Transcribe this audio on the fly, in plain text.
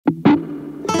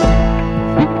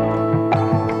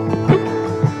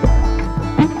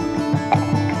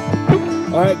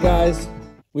All right, guys,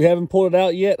 we haven't pulled it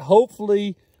out yet.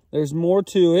 Hopefully there's more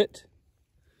to it.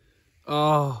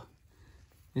 Oh,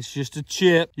 it's just a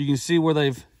chip. You can see where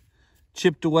they've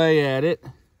chipped away at it,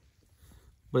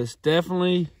 but it's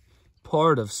definitely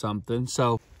part of something.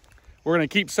 So we're gonna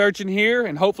keep searching here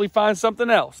and hopefully find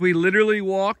something else. We literally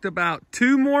walked about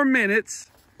 2 more minutes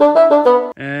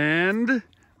and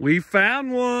we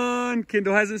found one.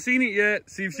 Kendall hasn't seen it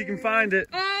yet. See if she can find it.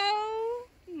 Oh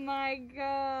my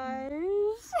gosh.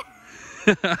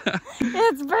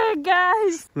 It's big,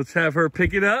 guys. Let's have her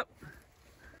pick it up.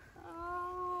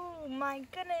 Oh my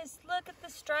goodness, look at the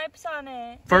stripes on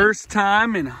it. First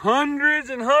time in hundreds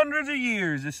and hundreds of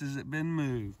years this has been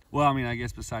moved. Well, I mean, I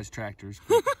guess besides tractors.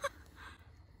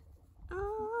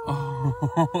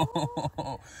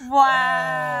 Oh.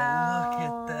 Wow. Oh, look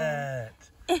at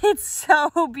that. It's so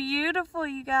beautiful,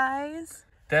 you guys.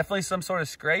 Definitely some sort of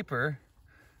scraper.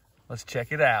 Let's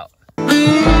check it out. So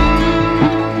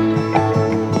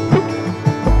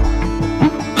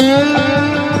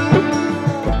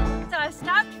I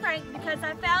stopped Frank because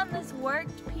I found this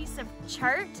worked piece of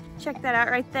chart. Check that out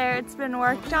right there. It's been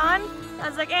worked on. I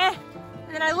was like, eh.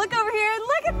 And then I look over here and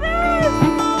look at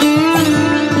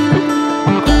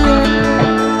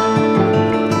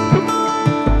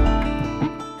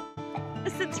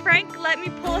this. Since Frank let me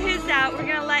pull his out, we're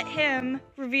gonna let him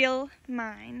reveal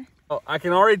mine. Oh, I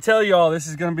can already tell y'all this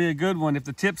is gonna be a good one. If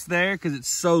the tip's there, because it's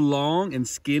so long and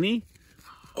skinny.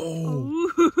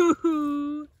 Oh.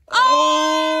 Ooh.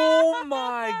 Oh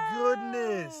my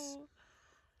goodness.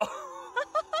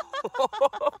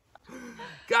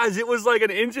 Guys, it was like 1.5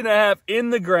 inches in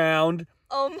the ground.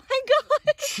 Oh my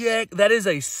god. Check, that is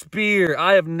a spear.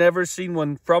 I have never seen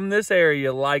one from this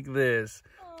area like this.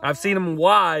 I've seen them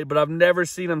wide, but I've never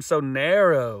seen them so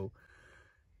narrow.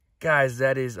 Guys,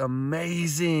 that is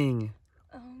amazing.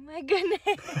 Oh my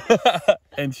goodness.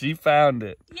 And she found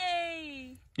it.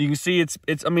 Yay. You can see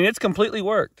I mean, it's completely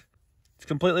worked. It's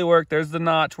completely worked. There's the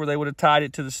notch where they would have tied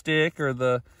it to the stick or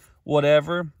the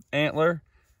whatever, antler.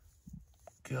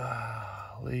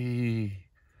 Golly,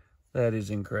 that is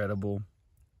incredible.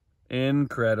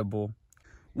 Incredible.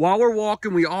 While we're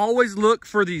walking, we always look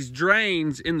for these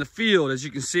drains in the field, as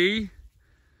you can see,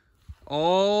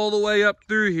 all the way up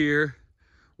through here,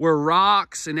 where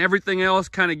rocks and everything else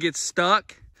kind of gets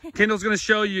stuck. Kendall's gonna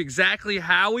show you exactly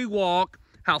how we walk,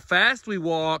 how fast we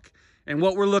walk, and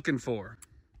what we're looking for.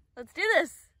 Let's do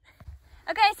this.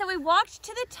 Okay, so we walked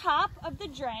to the top of the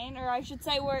drain, or I should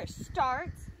say where it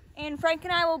starts. And Frank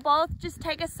and I will both just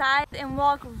take a side and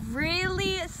walk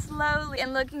really slowly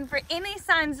and looking for any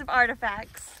signs of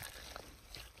artifacts.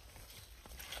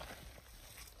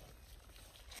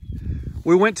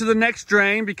 We went to the next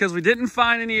drain because we didn't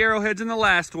find any arrowheads in the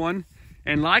last one.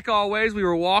 And like always, we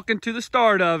were walking to the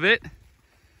start of it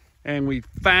and we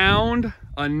found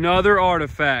another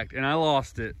artifact and I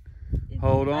lost it.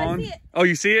 Hold on. I see it. Oh,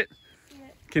 you see it?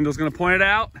 Kendall's gonna point it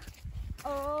out.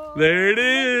 Oh, there it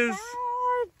is.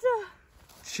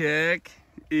 Check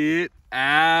it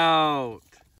out.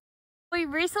 We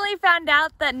recently found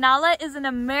out that Nala is an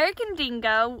American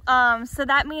dingo, so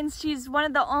that means she's one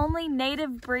of the only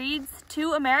native breeds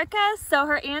to America, so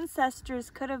her ancestors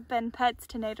could have been pets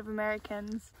to Native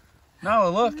Americans. Nala,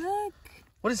 look. Look.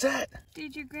 What is that?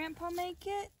 Did your grandpa make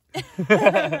it?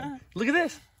 Look at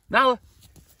this. Nala,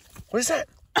 what is that?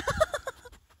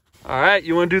 All right,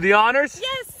 you want to do the honors?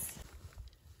 Yes.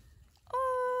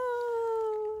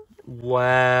 Oh.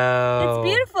 Wow. It's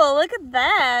beautiful. Look at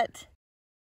that.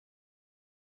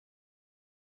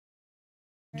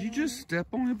 Did you just step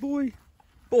on it, boy?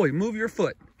 Boy, move your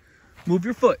foot. Move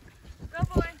your foot. Go,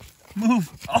 boy. Move.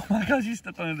 Oh my gosh, you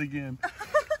stepped on it again.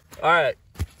 All right,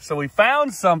 so we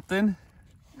found something.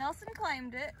 Nelson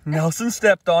claimed it. Nelson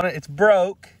stepped on it. It's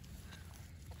broke.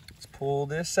 Let's pull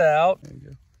this out. There you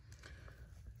go.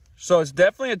 So it's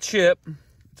definitely a chip.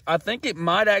 I think it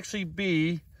might actually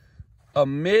be a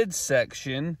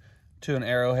midsection to an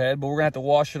arrowhead, but we're gonna have to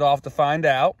wash it off to find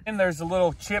out. And there's a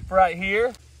little chip right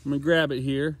here. I'm gonna grab it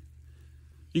here.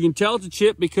 You can tell it's a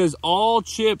chip because all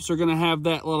chips are gonna have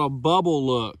that little bubble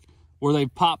look where they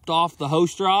popped off the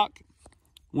host rock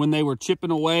when they were chipping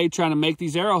away trying to make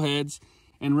these arrowheads.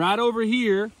 And right over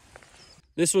here,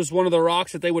 this was one of the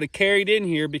rocks that they would have carried in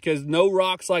here because no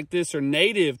rocks like this are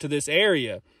native to this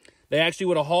area. They actually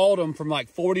would have hauled them from like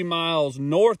 40 miles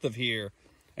north of here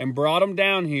and brought them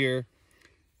down here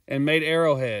and made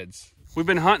arrowheads. We've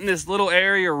been hunting this little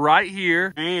area right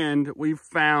here and we've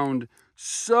found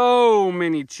so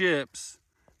many chips.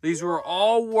 These were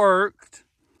all worked.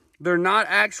 They're not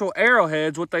actual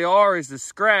arrowheads. What they are is the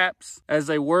scraps as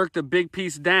they worked a big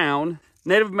piece down.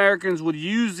 Native Americans would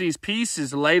use these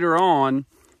pieces later on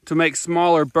to make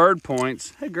smaller bird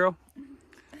points. Hey, girl.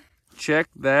 Check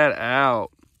that out.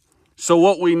 So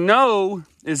what we know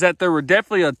is that there were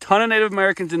definitely a ton of Native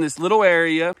Americans in this little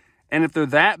area. And if they're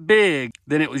that big,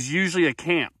 then it was usually a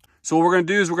camp. So what we're going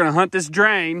to do is we're going to hunt this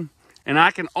drain. And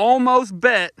I can almost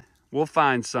bet we'll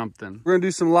find something. We're going to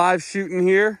do some live shooting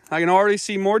here. I can already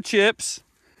see more chips.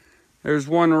 There's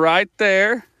one right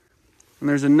there. And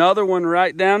there's another one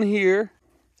right down here.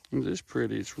 This is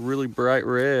pretty. It's really bright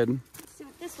red. Let's see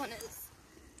what this one is.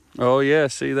 Oh, yeah.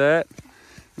 See that?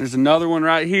 There's another one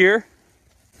right here.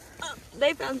 Oh,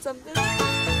 they found something.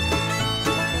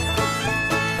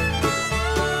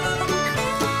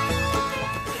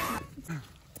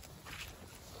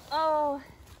 Oh.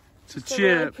 It's a It's a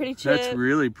chip. really pretty chip. That's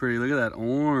really pretty. Look at that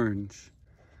orange.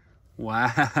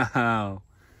 Wow.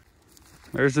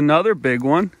 There's another big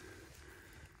one.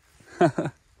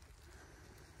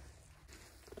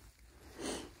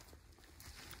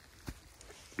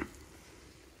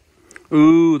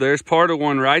 Ooh, there's part of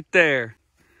one right there.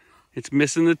 It's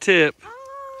missing the tip.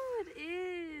 Oh, it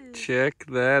is. Check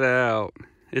that out.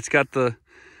 It's got the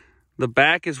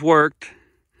back is worked.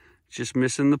 Just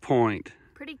missing the point.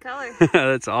 Pretty color.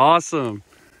 That's awesome.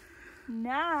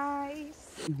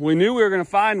 Nice. We knew we were going to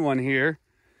find one here.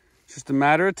 It's just a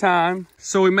matter of time.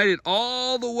 So we made it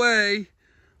all the way,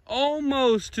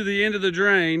 almost to the end of the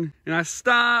drain. And I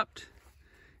stopped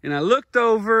and I looked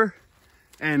over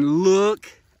and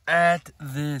look at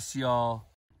this, y'all.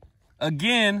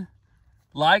 Again,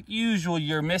 like usual,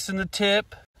 you're missing the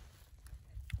tip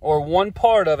or one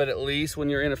part of it at least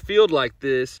when you're in a field like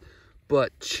this.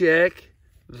 But check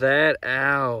that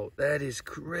out. That is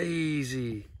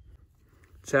crazy.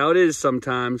 It's how it is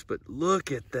sometimes, but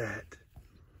look at that.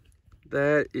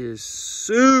 That is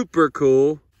super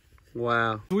cool.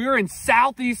 Wow. We were in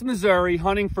southeast Missouri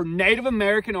hunting for Native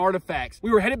American artifacts.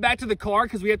 We were headed back to the car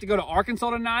because we have to go to Arkansas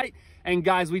tonight. And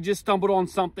guys, we just stumbled on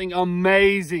something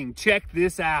amazing. Check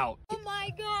this out. Oh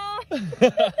my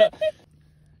God.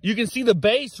 You can see the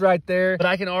base right there, but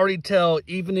I can already tell,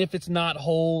 even if it's not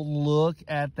whole, look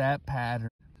at that pattern.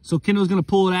 So Kendall's gonna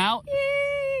pull it out.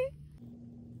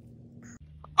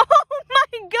 Oh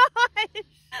my gosh.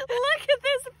 Look at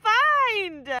this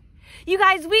find. You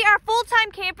guys, we are full-time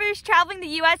campers traveling the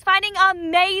U.S. finding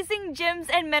amazing gems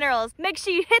and minerals. Make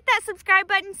sure you hit that subscribe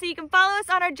button so you can follow us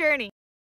on our journey.